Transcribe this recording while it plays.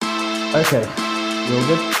Okay, you all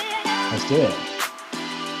good? Let's do it.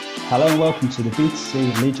 Hello and welcome to the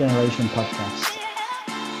B2C Lead Generation Podcast.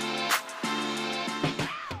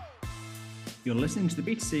 You're listening to the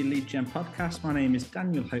B2C Lead Gen Podcast. My name is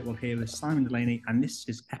Daniel Hopewell here with Simon Delaney, and this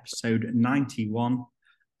is episode 91,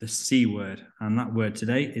 the C word. And that word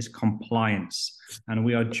today is compliance. And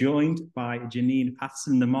we are joined by Janine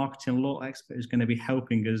Patterson, the marketing law expert, who's going to be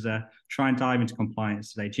helping us try and dive into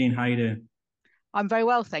compliance today. Jean, how are you doing? I'm very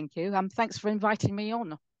well, thank you. Thanks for inviting me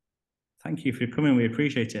on. Thank you for coming. We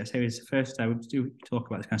appreciate it. So it's the first time we do talk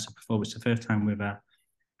about this kind of stuff before, but it's the first time we've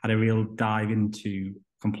had a real dive into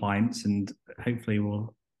compliance, and hopefully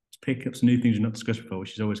we'll pick up some new things we've not discussed before,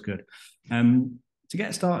 which is always good. To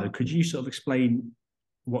get started, could you sort of explain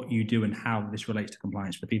what you do and how this relates to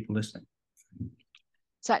compliance for people listening?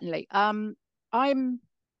 Certainly. I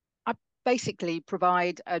basically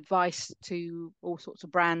provide advice to all sorts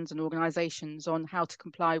of brands and organizations on how to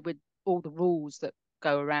comply with all the rules that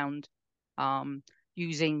go around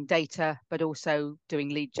using data, but also doing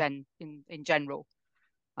lead gen in general.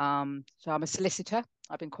 So I'm a solicitor.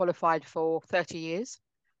 I've been qualified for 30 years.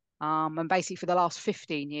 And basically for the last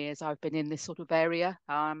 15 years, I've been in this sort of area.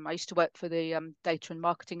 I used to work for the Data and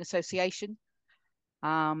Marketing Association.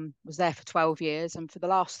 Was there for 12 years. And for the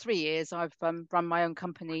last 3 years, I've run my own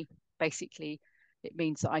company. Basically, it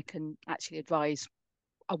means that I can actually advise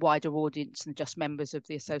a wider audience than just members of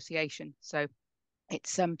the association. So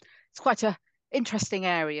it's quite a interesting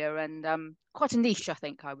area and quite a niche, I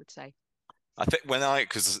think I would say. I think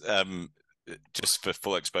just for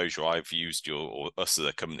full exposure, I've used us as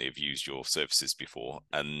a company have used your services before,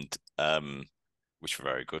 and which were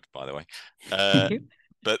very good, by the way. Thank you.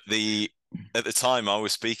 But at the time, I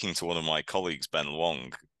was speaking to one of my colleagues, Ben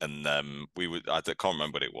Long, and I can't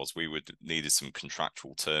remember what it was. We needed some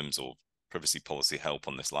contractual terms or privacy policy help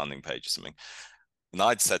on this landing page or something. And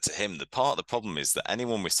I'd said to him, that part of the problem is that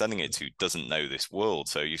anyone we're sending it to doesn't know this world.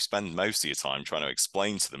 So you spend most of your time trying to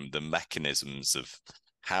explain to them the mechanisms of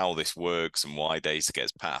how this works and why data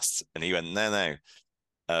gets passed. And he went, no.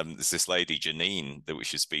 There's this lady, Janine, that we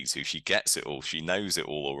should speak to. She gets it all. She knows it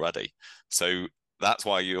all already. So that's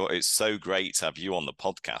why it's so great to have you on the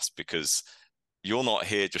podcast, because you're not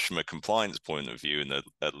here just from a compliance point of view and a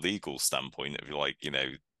legal standpoint of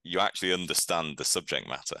you actually understand the subject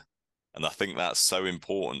matter. And I think that's so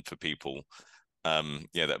important for people,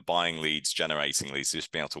 that buying leads, generating leads,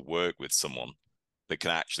 just being able to work with someone that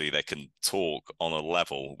they can talk on a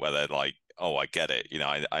level where they're like, oh, I get it.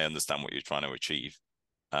 I understand what you're trying to achieve.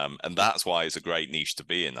 And that's why it's a great niche to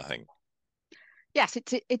be in, I think. Yes,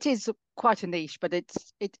 it is quite a niche, but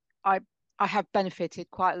I have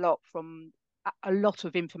benefited quite a lot from a lot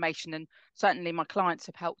of information, and certainly my clients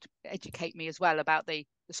have helped educate me as well about the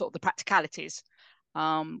sort of the practicalities,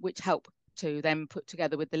 which help to then put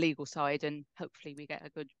together with the legal side, and hopefully we get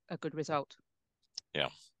a good result. Yeah.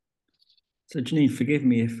 So Janine, forgive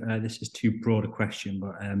me if this is too broad a question,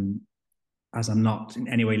 but as I'm not in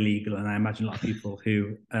any way legal, and I imagine a lot of people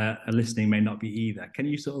who are listening may not be either, can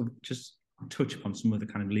you sort of just touch upon some of the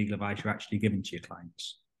kind of legal advice you're actually giving to your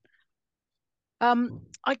clients?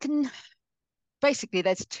 I can basically,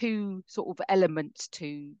 there's two sort of elements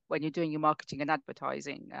to when you're doing your marketing and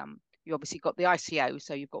advertising. You obviously got the ICO,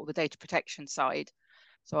 so you've got all the data protection side.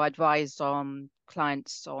 So I advise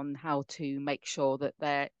clients on how to make sure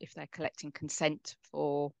that if they're collecting consent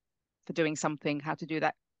for doing something, how to do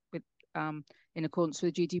that with in accordance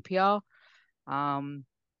with GDPR.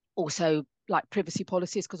 Also, like privacy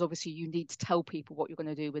policies, because obviously you need to tell people what you're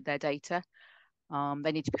going to do with their data.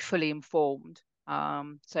 They need to be fully informed.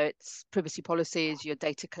 So it's privacy policies, your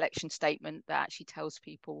data collection statement that actually tells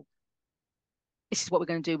people this is what we're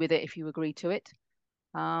going to do with it if you agree to it.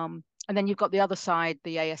 And then you've got the other side,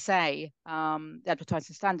 the ASA, the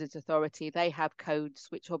Advertising Standards Authority. They have codes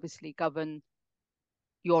which obviously govern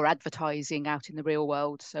your advertising out in the real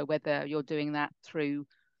world. So whether you're doing that through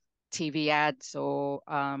TV ads or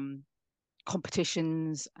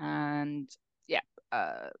competitions and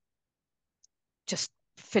just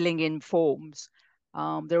filling in forms.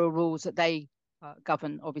 There are rules that they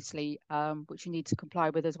govern, obviously, which you need to comply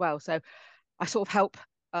with as well. So I sort of help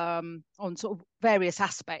on sort of various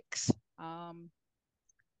aspects on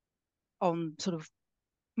sort of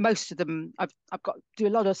most of them. I've got do a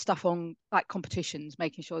lot of stuff on like competitions,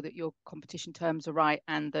 making sure that your competition terms are right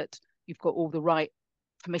and that you've got all the right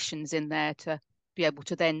permissions in there to be able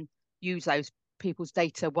to then use those people's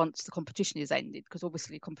data once the competition is ended, because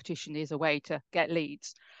obviously competition is a way to get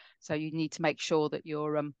leads. So you need to make sure that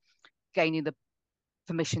you're gaining the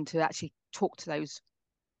permission to actually talk to those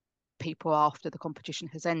people after the competition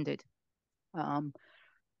has ended.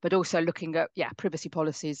 but also looking at privacy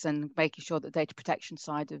policies and making sure that data protection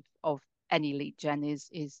side of any lead gen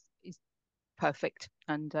is perfect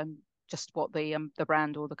and just what the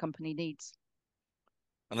brand or the company needs.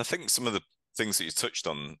 And I think some of the things that you touched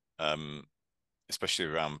on, especially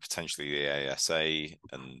around potentially the ASA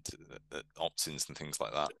and the opt-ins and things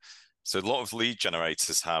like that. So a lot of lead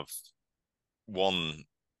generators have one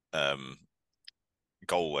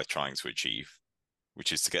goal they're trying to achieve,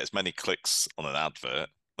 which is to get as many clicks on an advert,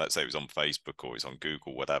 let's say it was on Facebook or it's on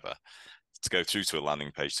Google, whatever, to go through to a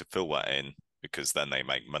landing page to fill that in, because then they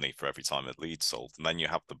make money for every time a lead sold. And then you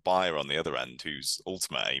have the buyer on the other end whose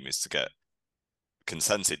ultimate aim is to get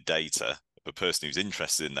consented data of a person who's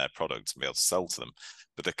interested in their product and be able to sell to them.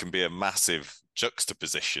 But there can be a massive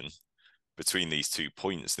juxtaposition between these 2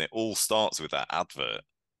 points, and it all starts with that advert,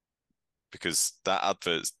 because that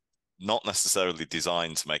advert's not necessarily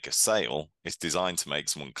designed to make a sale, it's designed to make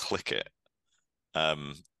someone click it.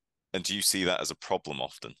 And do you see that as a problem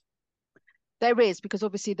often? There is, because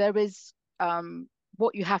obviously there is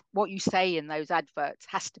what you say in those adverts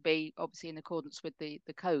has to be obviously in accordance with the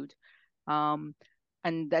code. And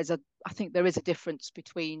I think there is a difference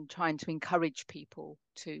between trying to encourage people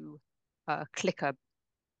to click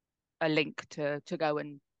a link to go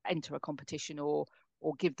and enter a competition or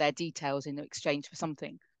give their details in exchange for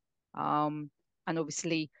something. And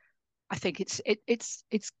obviously, I think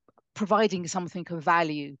it's providing something of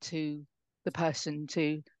value to the person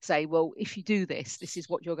to say, well, if you do this, this is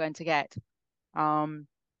what you're going to get. And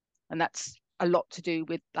that's a lot to do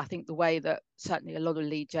with, I think, the way that certainly a lot of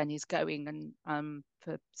lead gen is going, and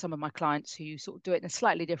for some of my clients who sort of do it in a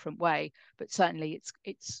slightly different way, but certainly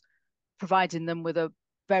it's providing them with a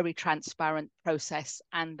very transparent process,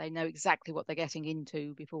 and they know exactly what they're getting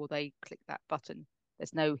into before they click that button.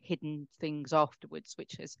 There's no hidden things afterwards,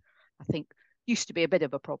 which is, I think, used to be a bit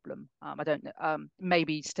of a problem. I don't know,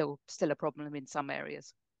 maybe still a problem in some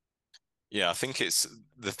areas. Yeah, I think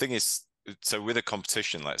the thing is, so with a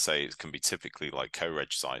competition, let's say, it can be typically like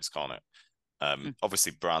co-reg sites, can't it?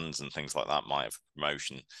 Obviously brands and things like that might have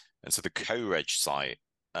promotion. And so the co-reg site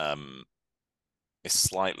is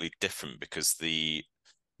slightly different, because the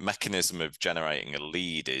mechanism of generating a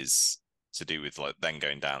lead is to do with like then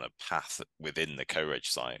going down a path within the co-reg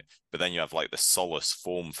site. But then you have like the Solus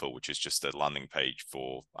form fill, which is just a landing page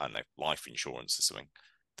for, I don't know, life insurance or something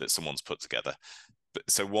that someone's put together. But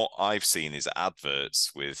so what I've seen is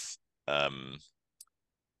adverts with I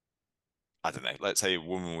don't know, let's say a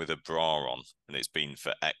woman with a bra on, and it's been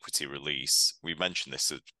for equity release. We mentioned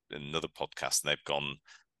this in another podcast, and they've gone,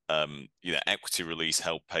 equity release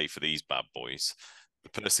help pay for these bad boys.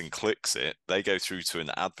 The person clicks it, they go through to an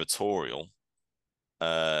advertorial.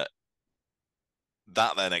 That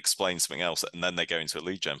then explains something else, and then they go into a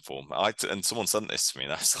lead gen form. And someone sent this to me,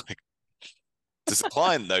 and I was like, does the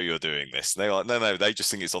client know you're doing this? And they're like, no, they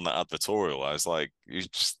just think it's on that advertorial. I was like,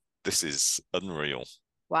 this is unreal.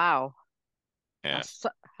 Wow. Yeah.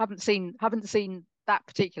 Haven't seen that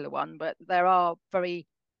particular one, but there are very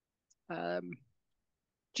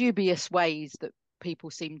dubious ways that people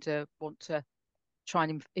seem to want to try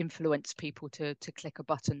and influence people to click a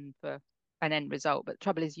button for an end result. But the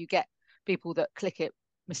trouble is, you get people that click it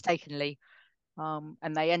mistakenly,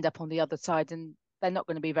 and they end up on the other side, and they're not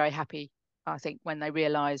going to be very happy, I think, when they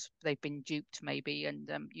realize they've been duped maybe, and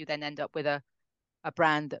you then end up with a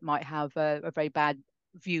brand that might have a very bad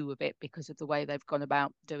view of it because of the way they've gone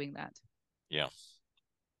about doing that. Yeah.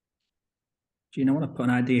 Do you know what? I put an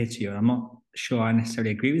idea to you? I'm not sure I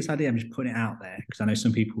necessarily agree with this idea. I'm just putting it out there because I know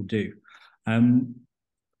some people do. The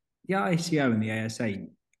ICO and the ASA,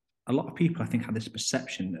 a lot of people, I think, have this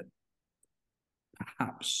perception that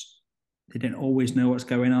perhaps they don't always know what's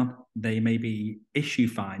going on. They maybe issue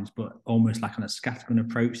fines, but almost like on a scattergun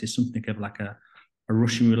approach. There's something of like a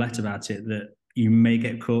Russian roulette about it, that you may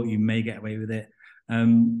get caught, you may get away with it. Do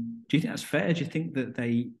you think that's fair? Do you think that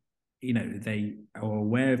they are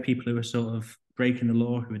aware of people who are sort of breaking the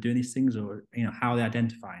law, who are doing these things, or how are they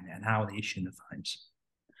identifying it and how are they issuing the fines?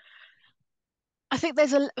 I think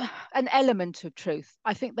there's an element of truth.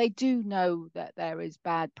 I think they do know that there is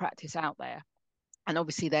bad practice out there, and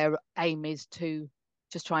obviously their aim is to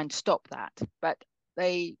just try and stop that. But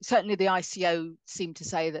the ICO seem to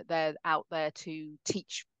say that they're out there to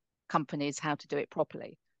teach companies how to do it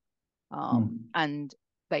properly. And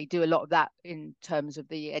they do a lot of that in terms of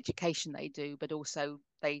the education they do, but also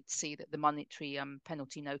they see that the monetary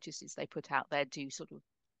penalty notices they put out there do sort of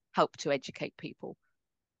help to educate people.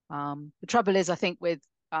 The trouble is, I think, with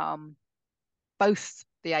both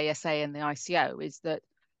the ASA and the ICO is that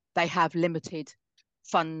they have limited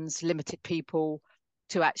funds, limited people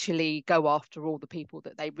to actually go after all the people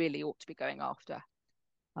that they really ought to be going after.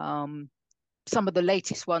 Some of the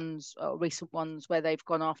latest ones, recent ones, where they've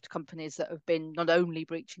gone after companies that have been not only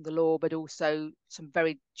breaching the law, but also some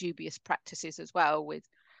very dubious practices as well. With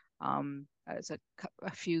there's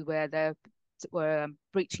a few where they were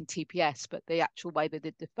breaching TPS, but the actual way they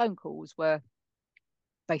did the phone calls were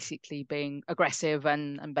basically being aggressive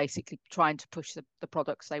and basically trying to push the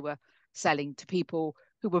products they were selling to people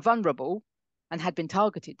who were vulnerable and had been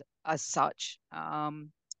targeted as such.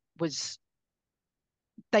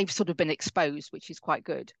 They've sort of been exposed, which is quite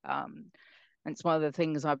good. And it's one of the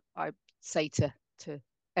things I say to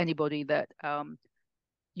anybody, that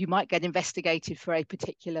you might get investigated for a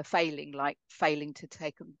particular failing, like failing to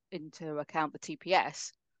take into account the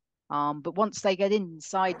TPS. But once they get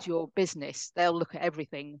inside your business, they'll look at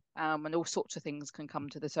everything, and all sorts of things can come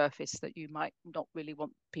to the surface that you might not really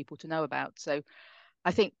want people to know about. So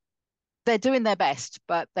I think they're doing their best,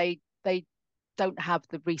 but they don't have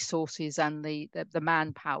the resources and the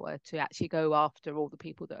manpower to actually go after all the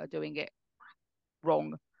people that are doing it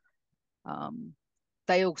wrong.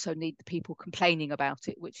 They also need the people complaining about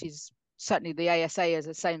it, which is certainly the ASA is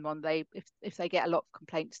the same one. If they get a lot of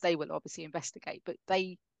complaints, they will obviously investigate, but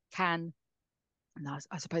they can, and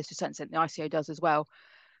I suppose to a certain extent the ICO does as well,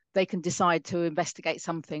 they can decide to investigate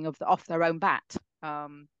something off their own bat.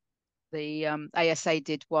 The ASA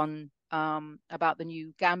did one about the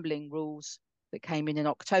new gambling rules that came in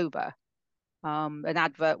October. An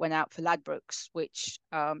advert went out for Ladbrokes, which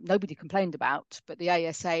nobody complained about, but the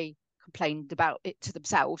ASA complained about it to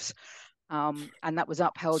themselves, and that was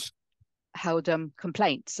upheld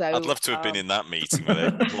complaint. So I'd love to have been in that meeting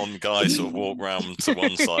where one guy sort of walked round to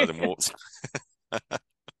one side and walked.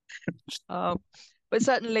 But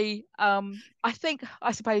certainly, I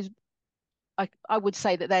suppose I would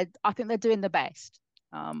say that I think they're doing the best.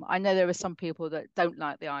 I know there are some people that don't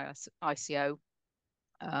like the ICO.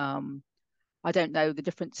 I don't know the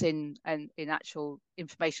difference in actual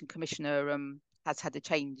information commissioner has had a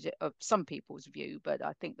change of some people's view, but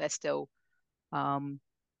I think they're still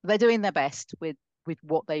they're doing their best with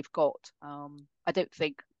what they've got. I don't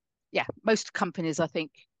think, most companies, I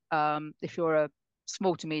think, if you're a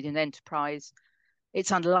small to medium enterprise,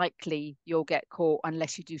 it's unlikely you'll get caught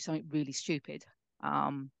unless you do something really stupid,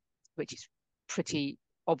 which is pretty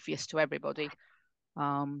obvious to everybody.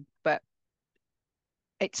 But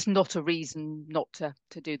it's not a reason not to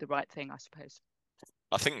do the right thing, I suppose.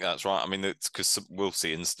 I think that's right. I mean, it's because we'll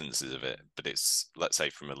see instances of it, but it's, let's say,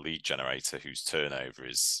 from a lead generator whose turnover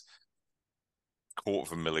is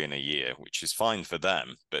 $250,000 a year, which is fine for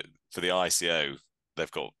them, but for the ICO,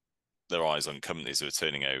 they've got their eyes on companies who are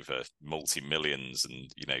turning over multi-millions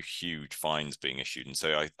and, huge fines being issued. And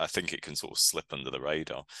so I think it can sort of slip under the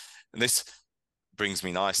radar. And this brings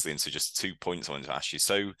me nicely into just 2 points I wanted to ask you.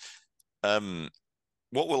 So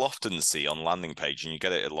what we'll often see on landing page, and you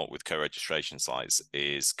get it a lot with co-registration sites,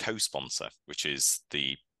 is co-sponsor, which is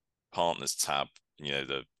the partners tab,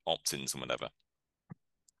 the opt-ins and whatever.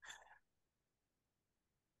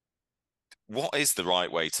 What is the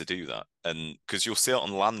right way to do that? And because you'll see it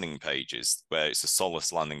on landing pages where it's a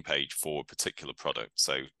solace landing page for a particular product.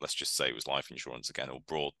 So let's just say it was life insurance again, or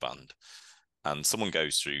broadband. And someone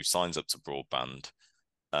goes through, signs up to broadband.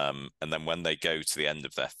 And then when they go to the end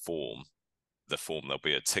of their form, there'll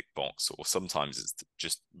be a tick box, or sometimes it's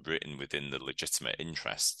just written within the legitimate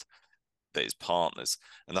interest that is partners.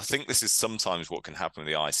 And I think this is sometimes what can happen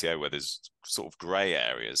with the ICO, where there's sort of gray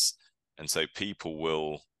areas. And so people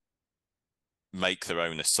will make their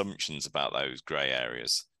own assumptions about those gray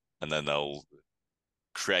areas, and then they'll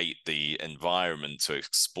create the environment to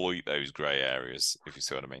exploit those gray areas, if you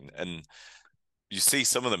see what I mean. And you see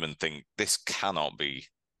some of them and think, this cannot be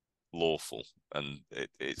lawful, and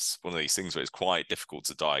it's one of these things where it's quite difficult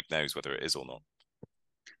to diagnose whether it is or not.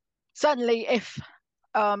 Certainly, if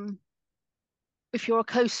you're a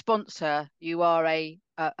co-sponsor, you are a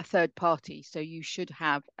third party, so you should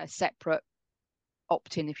have a separate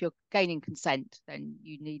opt-in. If you're gaining consent, then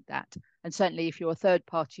you need that. And certainly if you're a third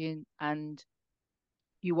party and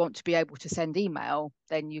you want to be able to send email,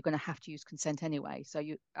 then you're going to have to use consent anyway. So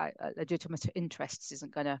legitimate interests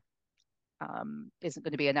isn't going to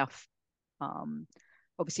be enough.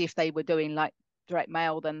 Obviously, if they were doing like direct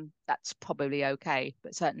mail, then that's probably okay.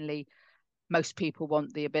 But certainly most people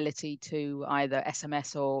want the ability to either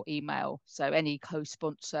SMS or email. So any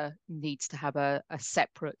co-sponsor needs to have a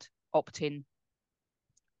separate opt-in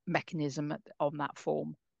mechanism on that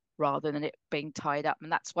form, rather than it being tied up.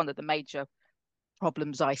 And that's one of the major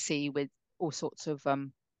problems I see with all sorts of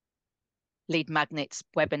lead magnets,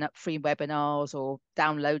 free webinars, or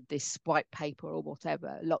download this white paper or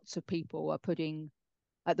whatever. Lots of people are putting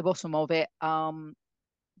at the bottom of it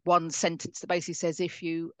one sentence that basically says if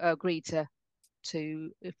you agree to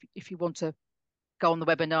if you want to go on the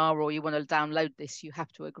webinar or you want to download this, you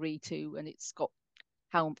have to agree to, and it's got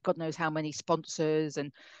how God knows how many sponsors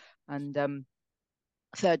and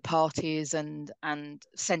third parties and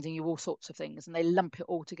sending you all sorts of things, and they lump it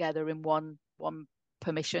all together in one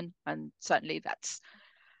permission. And certainly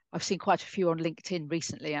I've seen quite a few on LinkedIn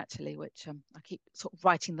recently, actually, which I keep sort of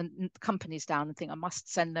writing the companies down and think I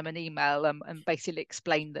must send them an email and basically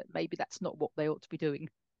explain that maybe that's not what they ought to be doing.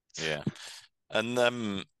 Yeah.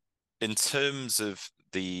 And in terms of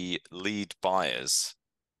the lead buyers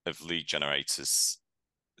of lead generators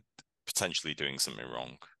potentially doing something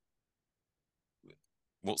wrong,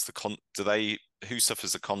 what's who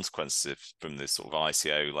suffers the consequences from this sort of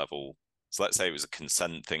ICO level? So let's say it was a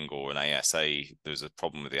consent thing or an ASA, there's a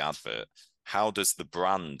problem with the advert. How does the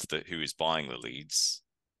brand who is buying the leads,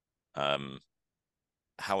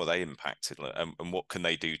 how are they impacted, and what can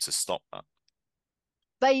they do to stop that?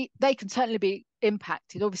 They can certainly be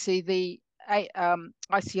impacted. Obviously, the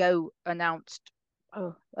ICO announced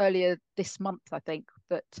earlier this month, I think,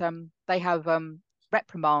 that they have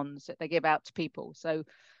reprimands that they give out to people, so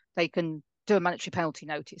they can do a monetary penalty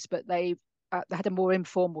notice, but they had a more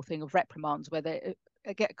informal thing of reprimands where they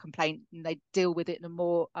get a complaint and they deal with it in a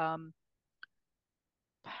more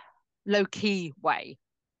low-key way.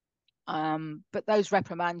 But those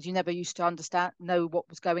reprimands, you never used to know what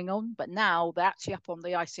was going on, but now they're actually up on the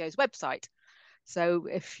ICO's website. So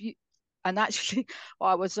actually,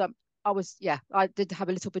 I did have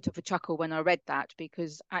a little bit of a chuckle when I read that,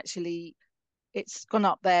 because actually it's gone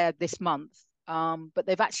up there this month, but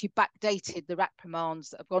they've actually backdated the reprimands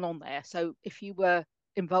that have gone on there. So if you were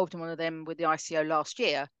involved in one of them with the ICO last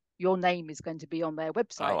year, your name is going to be on their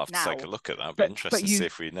website. I'll have now. to take a look at that. It'd be interesting to see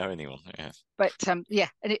if we know anyone. Yeah. But and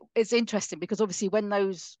it's interesting because obviously when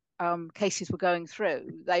those cases were going through,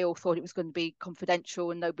 they all thought it was going to be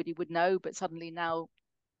confidential and nobody would know. But suddenly now,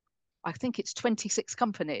 I think it's 26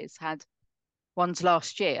 companies had ones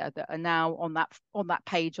last year that are now on that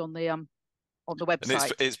page on the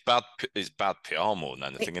website. And it's bad PR more than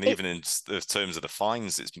anything. And even in the terms of the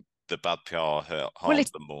fines, it's the bad PR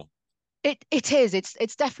harms them more. It is.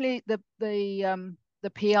 It's definitely the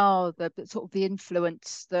PR, the sort of the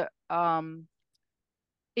influence that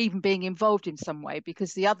even being involved in some way,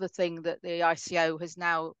 because the other thing that the ICO has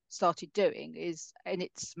now started doing is in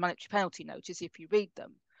its monetary penalty notice, if you read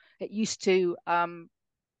them, it used to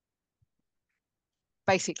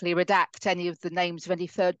basically redact any of the names of any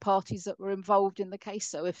third parties that were involved in the case.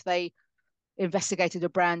 So if they investigated a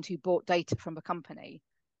brand who bought data from a company,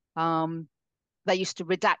 they used to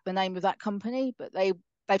redact the name of that company, but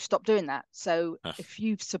they've stopped doing that. So if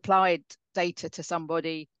you've supplied data to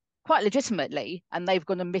somebody quite legitimately and they've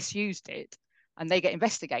gone and misused it and they get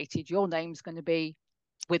investigated, your name's going to be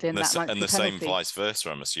within that monetary penalty. And the same vice versa,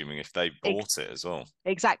 I'm assuming, if they bought it as well.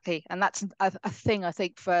 Exactly. And that's a thing, I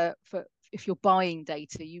think, for if you're buying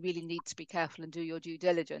data, you really need to be careful and do your due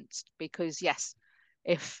diligence, because yes,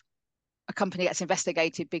 if a company gets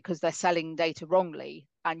investigated because they're selling data wrongly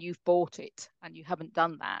and you've bought it and you haven't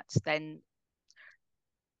done that, then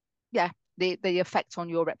the effect on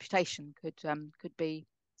your reputation could be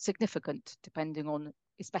significant, depending on,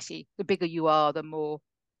 especially the bigger you are, the more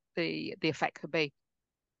the effect could be.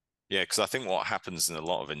 Yeah, because I think what happens in a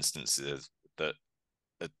lot of instances is that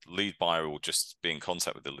a lead buyer will just be in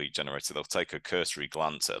contact with the lead generator. They'll take a cursory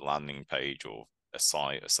glance at a landing page or a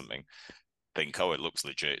site or something, think, oh, it looks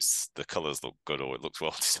legit, the colors look good, or it looks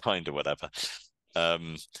well designed or whatever,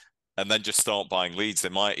 and then just start buying leads. They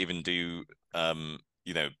might even do a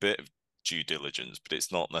bit of due diligence, but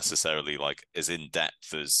it's not necessarily like as in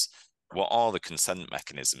depth as what are the consent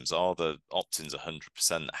mechanisms, are the opt-ins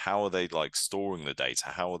 100%, how are they like storing the data,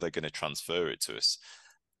 how are they going to transfer it to us?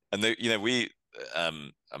 And we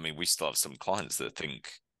still have some clients that think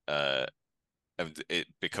it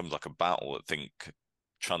becomes like a battle, that think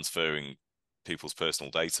transferring people's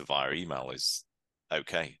personal data via email is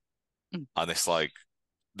okay. And it's like,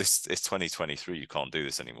 it's 2023, you can't do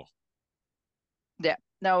this anymore. Yeah,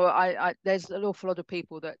 no, I there's an awful lot of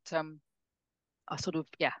people that are sort of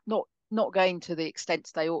not going to the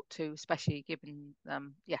extent they ought to, especially given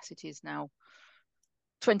yes, it is now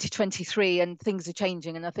 2023 and things are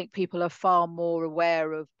changing, and I think people are far more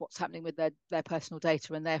aware of what's happening with their personal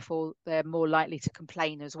data, and therefore they're more likely to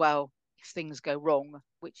complain as well if things go wrong,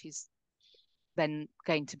 which is then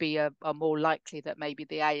going to be a more likely that maybe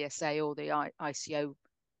the ASA or the ICO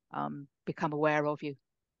become aware of you.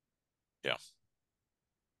 Yeah.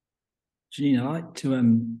 Janine, I like to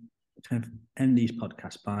kind of end these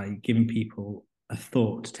podcasts by giving people a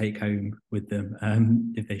thought to take home with them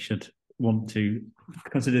if they should want to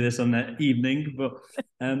consider this on their evening, but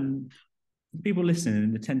people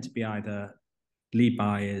listening, they tend to be either lead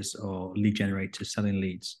buyers or lead generators selling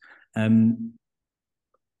leads.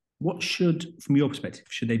 What should, from your perspective,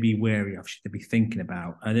 should they be wary of? Should they be thinking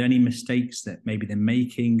about? Are there any mistakes that maybe they're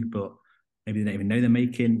making, but maybe they don't even know they're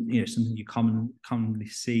making? Something you commonly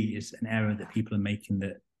see is an error that people are making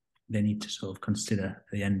that they need to sort of consider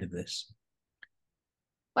at the end of this.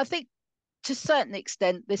 I think to a certain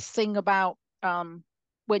extent, this thing about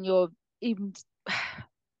when you're even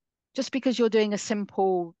just because you're doing a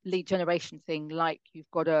simple lead generation thing, like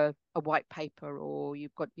you've got a white paper or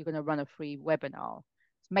you're going to run a free webinar,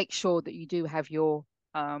 make sure that you do have your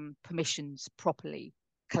permissions properly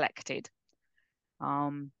collected,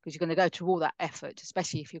 because you're going to go through all that effort,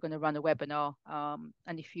 especially if you're going to run a webinar,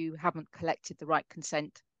 and if you haven't collected the right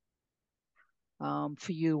consent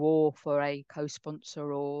for you or for a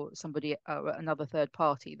co-sponsor or somebody, another third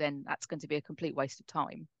party, then that's going to be a complete waste of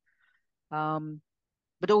time.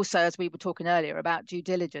 But also, as we were talking earlier about due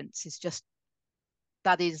diligence,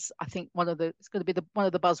 that is, I think, one of the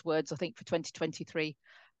buzzwords, I think, for 2023.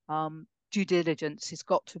 Due diligence has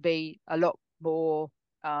got to be a lot more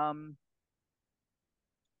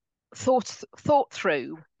thought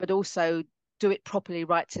through, but also do it properly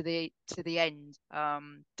right to the end.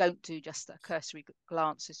 Don't do just a cursory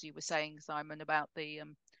glance, as you were saying, Simon, about the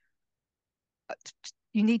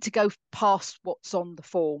you need to go past what's on the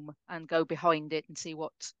form and go behind it and see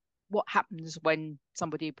what happens when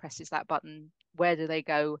somebody presses that button. Where do they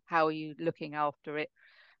go? How are you looking after it?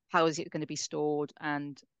 How is it going to be stored?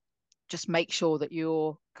 And just make sure that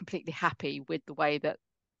you're completely happy with the way that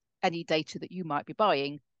any data that you might be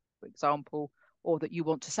buying, for example, or that you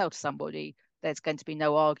want to sell to somebody, there's going to be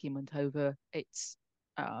no argument over its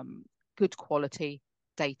good quality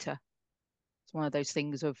data. It's one of those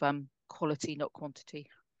things of quality, not quantity.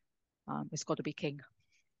 It's got to be king.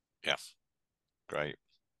 Yeah, great.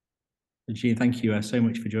 Gene, thank you so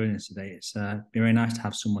much for joining us today. It's been very nice to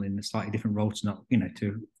have someone in a slightly different role to not,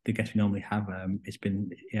 to the guests we normally have. It's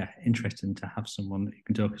been interesting to have someone who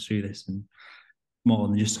can talk us through this and more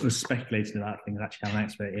than just us speculating about things. Actually, have an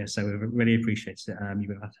expert here, so we really appreciate it. You've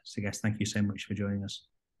been a fantastic guest. Thank you so much for joining us.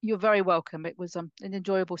 You're very welcome. It was an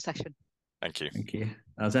enjoyable session. Thank you. Thank you.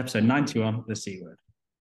 That was episode 91, The C Word.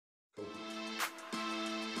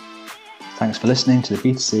 Thanks for listening to the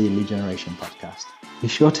B2C Lead Generation Podcast. Be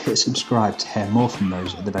sure to hit subscribe to hear more from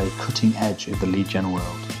those at the very cutting edge of the lead gen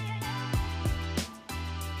world.